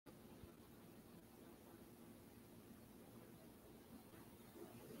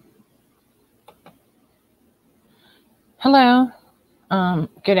Hello.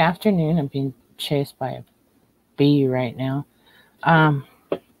 Good afternoon. I'm being chased by a bee right now. I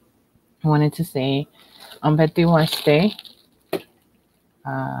wanted to say, Betty Wednesday,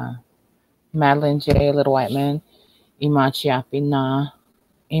 Madeline J, Little White Man, Imachiapi Na,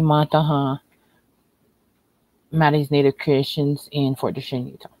 Imataha, Maddie's Native Creations in Fort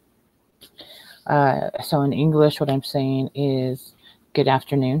Deschênes, Utah. So in English, what I'm saying is, good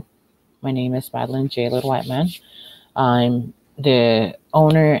afternoon. My name is Madeline J, Little White Man. I'm the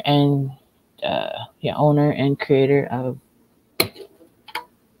owner and creator of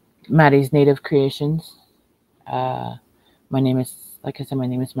Maddie's Native Creations. My name is, like I said, my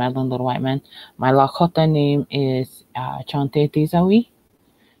name is Madeline Little White Man. My Lakota name is Chante Tizawi,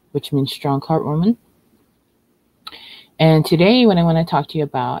 which means strong heart woman. And today what I want to talk to you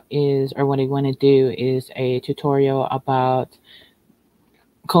about is, or what I want to do is a tutorial about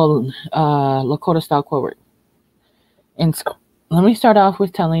called Lakota style quillwork. And so let me start off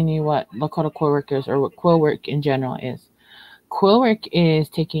with telling you what Lakota quillwork is, or what quillwork in general is. Quillwork is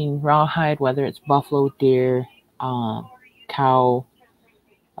taking rawhide, whether it's buffalo, deer, cow,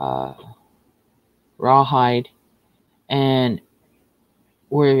 rawhide, and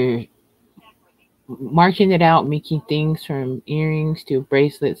we're marking it out, making things from earrings to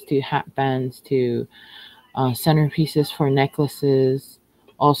bracelets to hat bands to centerpieces for necklaces,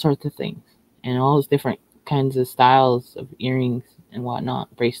 all sorts of things, and all those different kinds of styles of earrings and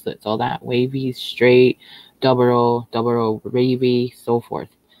whatnot, bracelets, all that, wavy, straight, double row, wavy, so forth.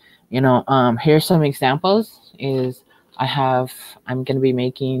 Here's some examples. I'm going to be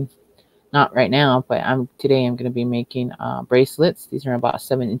making, not right now, but today I'm going to be making bracelets. These are about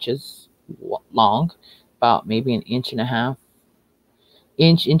 7 inches long, about maybe an inch and a half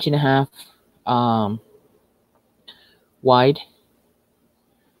wide.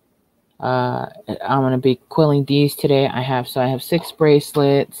 I'm going to be quilling these today. I have 6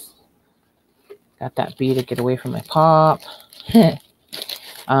 bracelets. Got that bee to get away from my pop.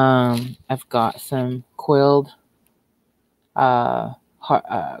 I've got some quilled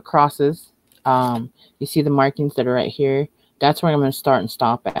crosses. You see the markings that are right here? That's where I'm going to start and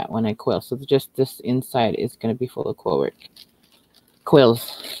stop at when I quill. So just this inside is going to be full of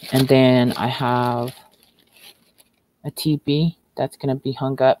quills. And then I have a teepee that's going to be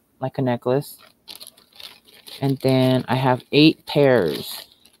hung up like a necklace. And then I have 8 pairs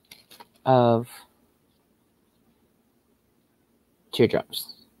of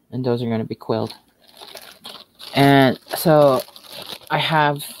teardrops, and those are going to be quilled. And so I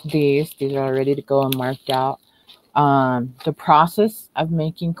have these are all ready to go and marked out. The process of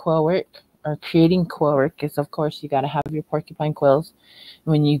making quillwork or creating quillwork is, of course, you got to have your porcupine quills.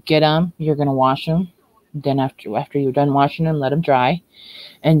 When you get them, you're going to wash them. Then after you're done washing them, let them dry.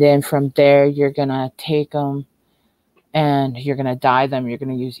 And then from there, you're going to take them and you're going to dye them. You're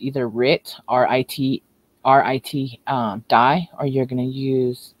going to use either RIT, R-I-T dye, or you're going to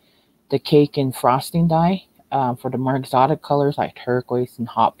use the cake and frosting dye for the more exotic colors like turquoise and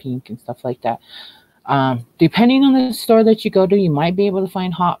hot pink and stuff like that. Depending on the store that you go to, you might be able to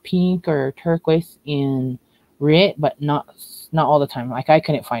find hot pink or turquoise in RIT, but not all the time. Like I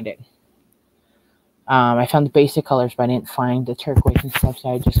couldn't find it. I found the basic colors, but I didn't find the turquoise and stuff,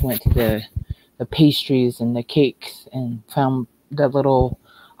 so I just went to the pastries and the cakes and found the little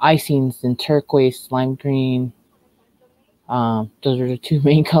icings in turquoise, lime green. Those are the 2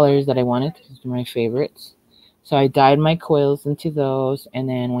 main colors that I wanted because they're my favorites. So I dyed my quills into those, and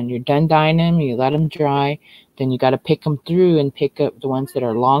then when you're done dyeing them, you let them dry. Then you got to pick them through and pick up the ones that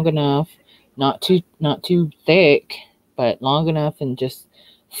are long enough, not too thick, but long enough and just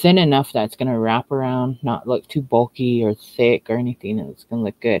thin enough that's going to wrap around, not look too bulky or thick or anything. It's going to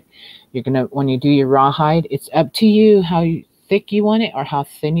look good. When you do your rawhide, it's up to you how thick you want it or how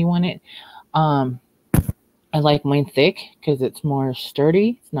thin you want it. I like mine thick because it's more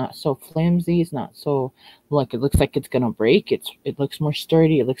sturdy. It's not so flimsy. It's not so like it looks like it's gonna break. It looks more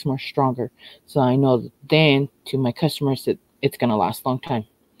sturdy. It looks more stronger. So I know then to my customers that it's gonna last a long time.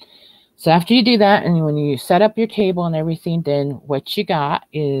 So after you do that, and when you set up your table and everything, then what you got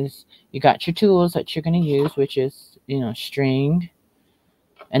is you got your tools that you're gonna use, which is string,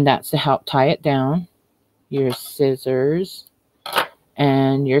 and that's to help tie it down, your scissors,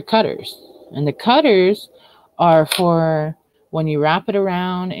 and your cutters. And the cutters are for when you wrap it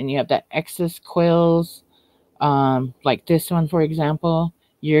around and you have that excess quills, like this one, for example,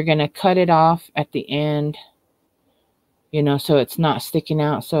 you're going to cut it off at the end, so it's not sticking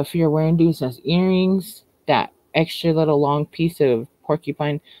out. So if you're wearing these as earrings, that extra little long piece of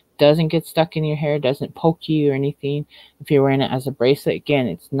porcupine doesn't get stuck in your hair, doesn't poke you or anything. If you're wearing it as a bracelet, again,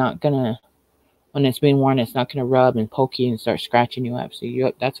 it's not going to when it's been worn, it's not going to rub and poke you and start scratching you up. So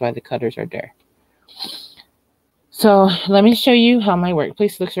that's why the cutters are there. So let me show you how my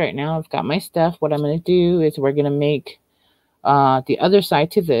workplace looks right now. I've got my stuff. What I'm going to do is we're going to make the other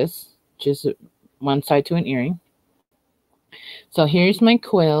side to this, just one side to an earring. So here's my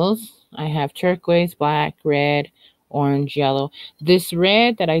quills. I have turquoise, black, red, orange, yellow. This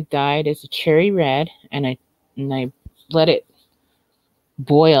red that I dyed is a cherry red, and I let it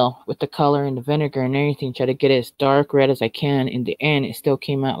boil with the color and the vinegar and everything. Try to get it as dark red as I can. In the end, it still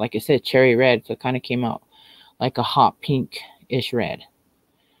came out, like I said, cherry red. So it kind of came out like a hot pink-ish red.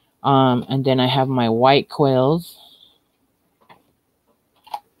 And then I have my white quills,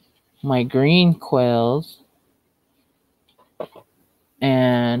 my green quills,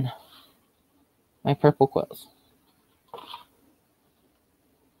 and my purple quills.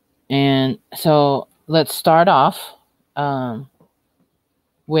 And so let's start off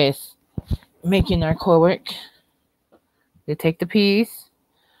with making our quill work. You take the piece.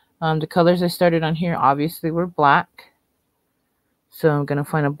 The colors I started on here obviously were black. So I'm going to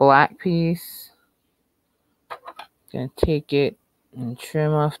find a black piece. Going to take it and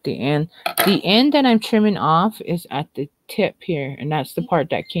trim off the end. The end that I'm trimming off is at the tip here, and that's the part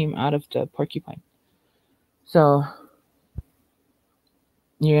that came out of the porcupine. So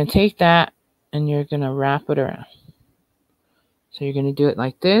you're going to take that and you're going to wrap it around. So you're going to do it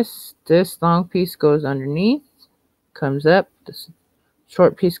like this. This long piece goes underneath, comes up. This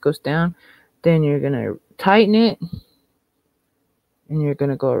short piece goes down. Then you're going to tighten it and you're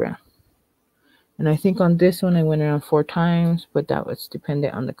going to go around. And I think on this one I went around 4 times, but that was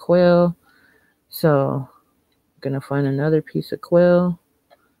dependent on the quill. So I'm going to find another piece of quill.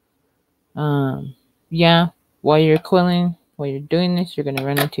 Yeah, while you're quilling, while you're doing this, you're going to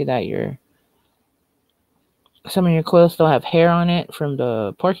run into that some of your quills still have hair on it from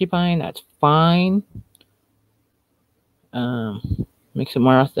the porcupine. That's fine. Makes it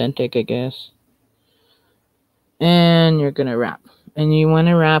more authentic, I guess. And you're going to wrap. And you want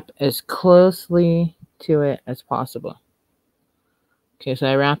to wrap as closely to it as possible. Okay, so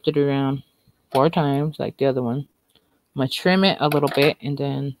I wrapped it around 4 times like the other one. I'm going to trim it a little bit, and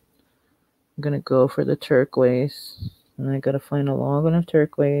then I'm going to go for the turquoise. And I got to find a long enough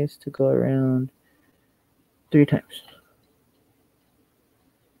turquoise to go around 3 times.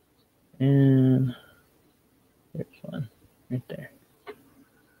 And there's one right there.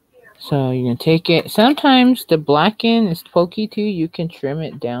 So you're going to take it. Sometimes the black end is pokey too. You can trim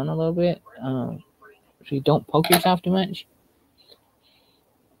it down a little bit so you don't poke yourself too much.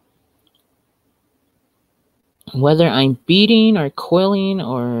 Whether I'm beading or quilling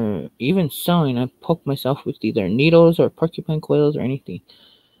or even sewing, I poke myself with either needles or porcupine quills or anything.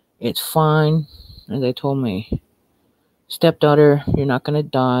 It's fine. As I told my stepdaughter, you're not going to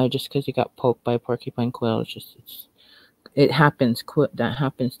die just because you got poked by a porcupine quill. It happens. That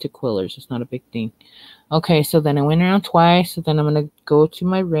happens to quillers. It's not a big thing. Okay, so then I went around twice. So then I'm going to go to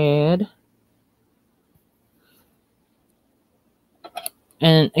my red.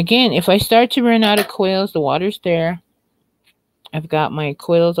 And again, if I start to run out of quills, the water's there. I've got my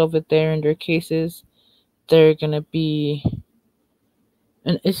quills over there in their cases. They're going to be...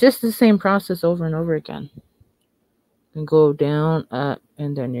 And it's just the same process over and over again. You can go down, up,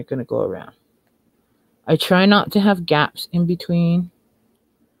 and then you're going to go around. I try not to have gaps in between.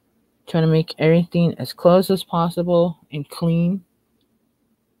 Trying to make everything as close as possible and clean.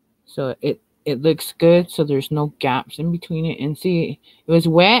 So it looks good, so there's no gaps in between it. And see, it was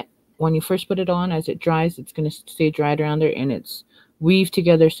wet when you first put it on. As it dries, it's going to stay dried around there, and it's weaved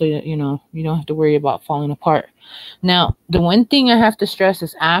together so you know you don't have to worry about falling apart. Now, the one thing I have to stress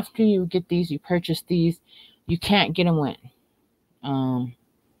is after you get these, you purchase these, you can't get them wet.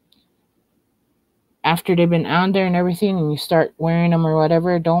 After they've been out there and everything, and you start wearing them or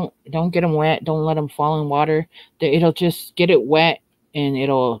whatever, don't get them wet. Don't let them fall in water. It'll just get it wet and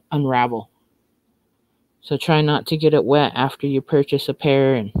it'll unravel. So try not to get it wet after you purchase a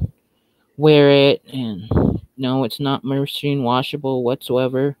pair and wear it. And no, it's not machine washable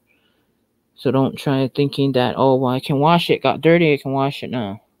whatsoever. So don't try thinking that, oh, well, I can wash it. Got dirty, I can wash it.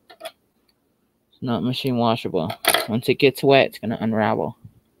 No. It's not machine washable. Once it gets wet, it's going to unravel.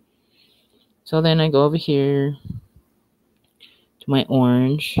 So then I go over here to my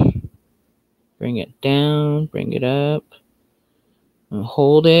orange. Bring it down, bring it up. And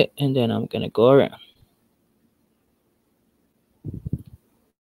hold it, and then I'm going to go around.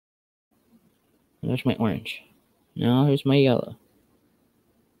 There's my orange. Now here's my yellow.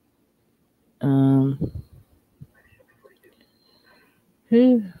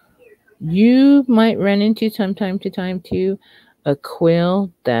 You might run into from time to time too a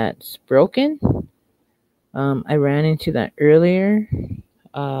quill that's broken. I ran into that earlier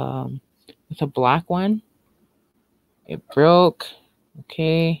with a black one. It broke.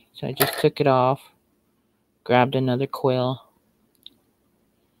 Okay, so I just took it off, grabbed another quill,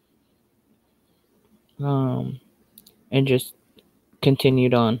 and just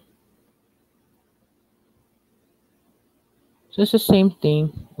continued on. So it's the same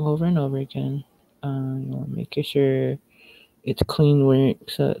thing over and over again. Making sure it's clean work,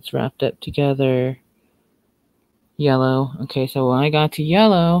 so it's wrapped up together. Yellow. Okay, so when I got to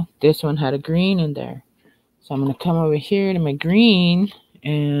yellow, this one had a green in there. So I'm going to come over here to my green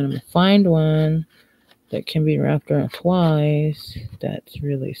and find one that can be wrapped around twice. That's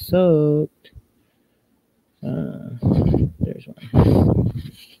really soaked. There's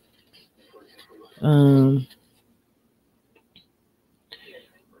one.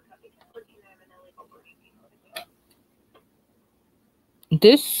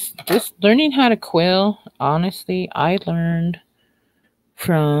 This learning how to quill, honestly, I learned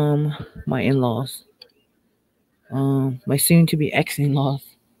from my in-laws. My soon-to-be ex-in-laws.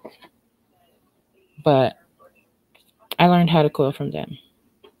 But I learned how to quill from them.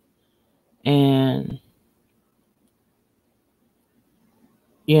 And,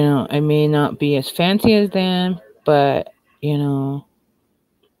 I may not be as fancy as them, but,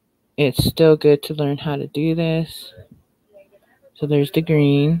 it's still good to learn how to do this. So there's the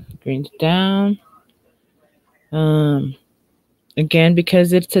green. Green's down. Again,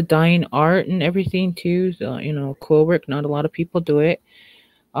 because it's a dying art and everything too, so, quill work, not a lot of people do it.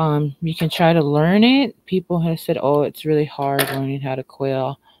 You can try to learn it. People have said, oh, it's really hard learning how to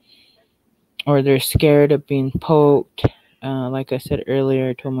quill, or they're scared of being poked. Like I said earlier,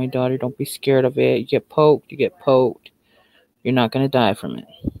 I told my daughter, don't be scared of it. You get poked, you get poked. You're not going to die from it.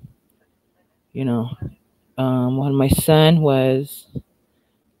 When my son was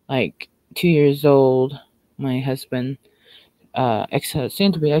like 2 years old, my husband,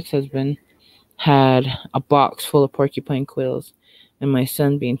 soon-to-be ex-husband, had a box full of porcupine quills. And my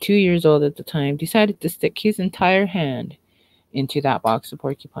son, being 2 years old at the time, decided to stick his entire hand into that box of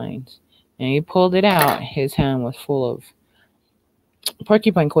porcupines. And he pulled it out. His hand was full of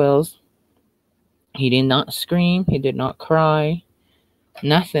porcupine quills. He did not scream. He did not cry.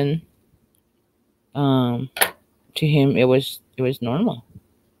 Nothing. To him, it was normal.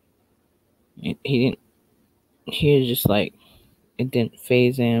 He was just like, it didn't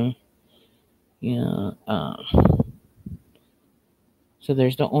faze him. So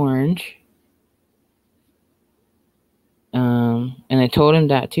there's the orange. And I told him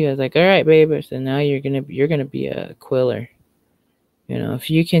that too. I was like, all right, babe. So now you're gonna be a quiller. If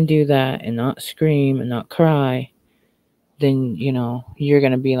you can do that and not scream and not cry, then you're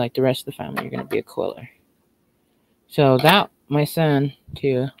gonna be like the rest of the family. You're gonna be a quiller. So that my son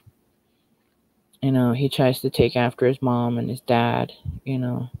too. He tries to take after his mom and his dad.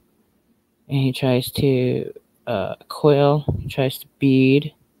 And he tries to quill. He tries to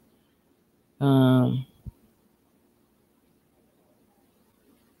bead. And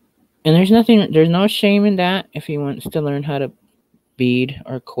there's no shame in that if he wants to learn how to bead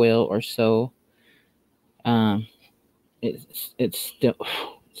or quill or sew. It's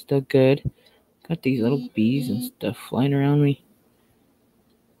still good. Got these little bees and stuff flying around me.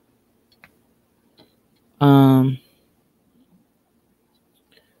 I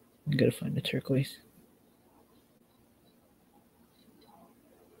gotta find the turquoise.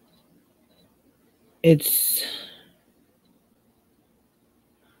 It's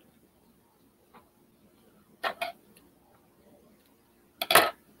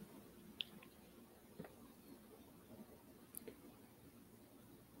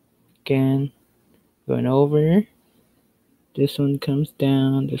again going over. This one comes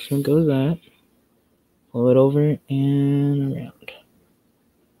down. This one goes up. Pull it over and around.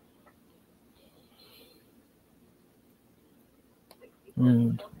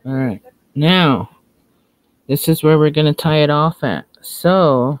 All right. Now, this is where we're gonna tie it off at.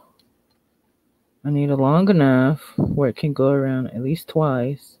 So I need it long enough where it can go around at least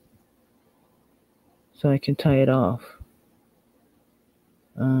twice, so I can tie it off.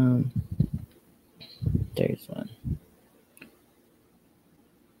 There's one.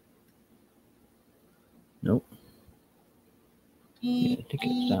 Nope. Yeah, I think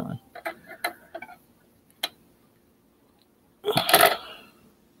it's that one.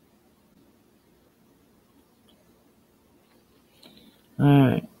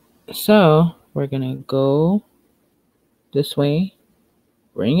 Alright, so we're gonna go this way,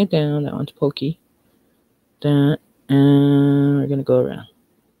 bring it down. That one's pokey. That, and we're gonna go around.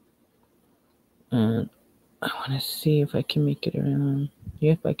 And I want to see if I can make it around.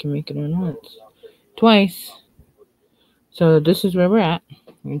 Yeah, if I can make it around once. twice. So this is where we're at.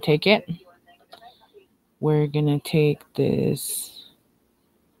 We're going to take it. We're going to take this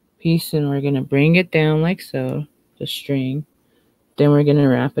piece and we're going to bring it down like so, the string. Then we're going to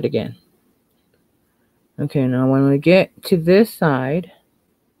wrap it again. Okay, now when we get to this side,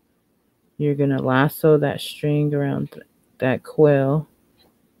 you're going to lasso that string around that quill,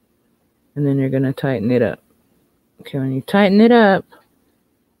 and then you're going to tighten it up. Okay, when you tighten it up,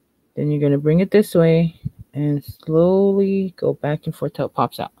 then you're going to bring it this way and slowly go back and forth till it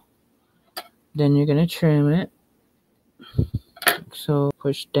pops out. Then you're going to trim it. So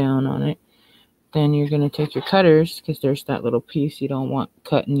push down on it. Then you're going to take your cutters, because there's that little piece you don't want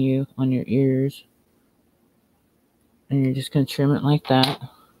cutting you on your ears. And you're just going to trim it like that.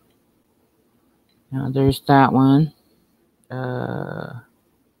 Now there's that one.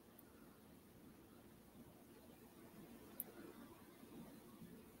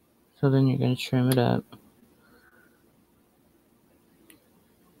 So then you're going to trim it up.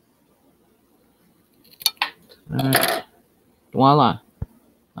 All right. Voila.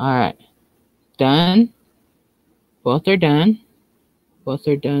 All right. Done. Both are done. Both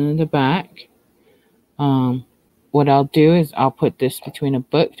are done in the back. What I'll do is I'll put this between a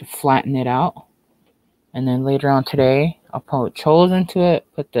book to flatten it out. And then later on today, I'll put holes into it,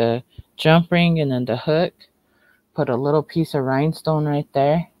 put the jump ring and then the hook, put a little piece of rhinestone right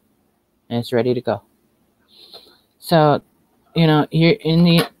there, and it's ready to go. So, you know, you're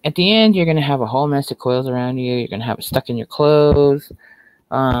at the end, you're gonna have a whole mess of quills around you. You're gonna have it stuck in your clothes,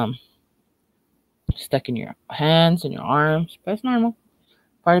 stuck in your hands and your arms, but it's normal,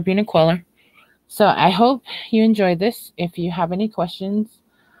 part of being a quiller. So I hope you enjoyed this. If you have any questions,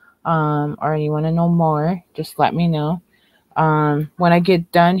 or you want to know more, just let me know. When I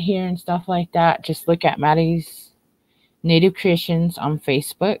get done here and stuff like that, just look at Maddie's Native Creations on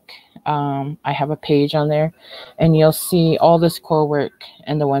Facebook. I have a page on there, and you'll see all this quill work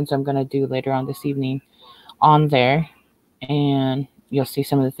and the ones I'm going to do later on this evening on there. And you'll see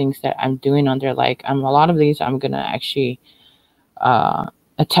some of the things that I'm doing on there. Like a lot of these I'm going to actually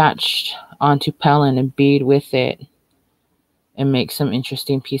attach onto pellin and bead with it and make some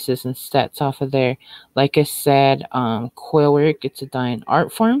interesting pieces and sets off of there. Like I said, quill work, it's a dying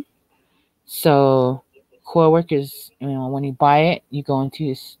art form. So quill work is, you know, when you buy it, you go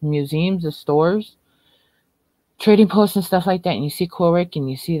into museums or stores, trading posts and stuff like that, and you see quill work and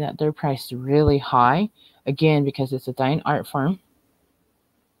you see that they're priced really high. Again, because it's a dying art form.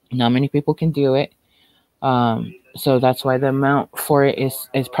 Not many people can do it. So that's why the amount for it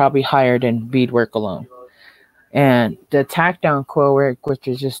is probably higher than beadwork alone. And the tack down quill work, which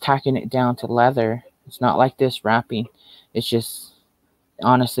is just tacking it down to leather, it's not like this wrapping. It's just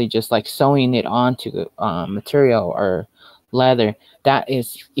honestly just like sewing it onto material or leather. That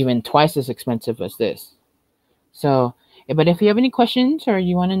is even twice as expensive as this. So, but if you have any questions or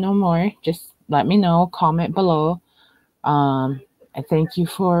you want to know more, just let me know. Comment below. I thank you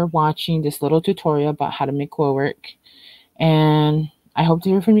for watching this little tutorial about how to make quill work. And I hope to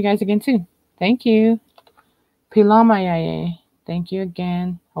hear from you guys again soon. Thank you. Pilamayaye. Thank you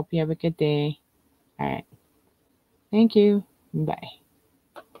again. Hope you have a good day. All right. Thank you. Bye.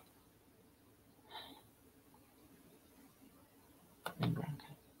 Bye.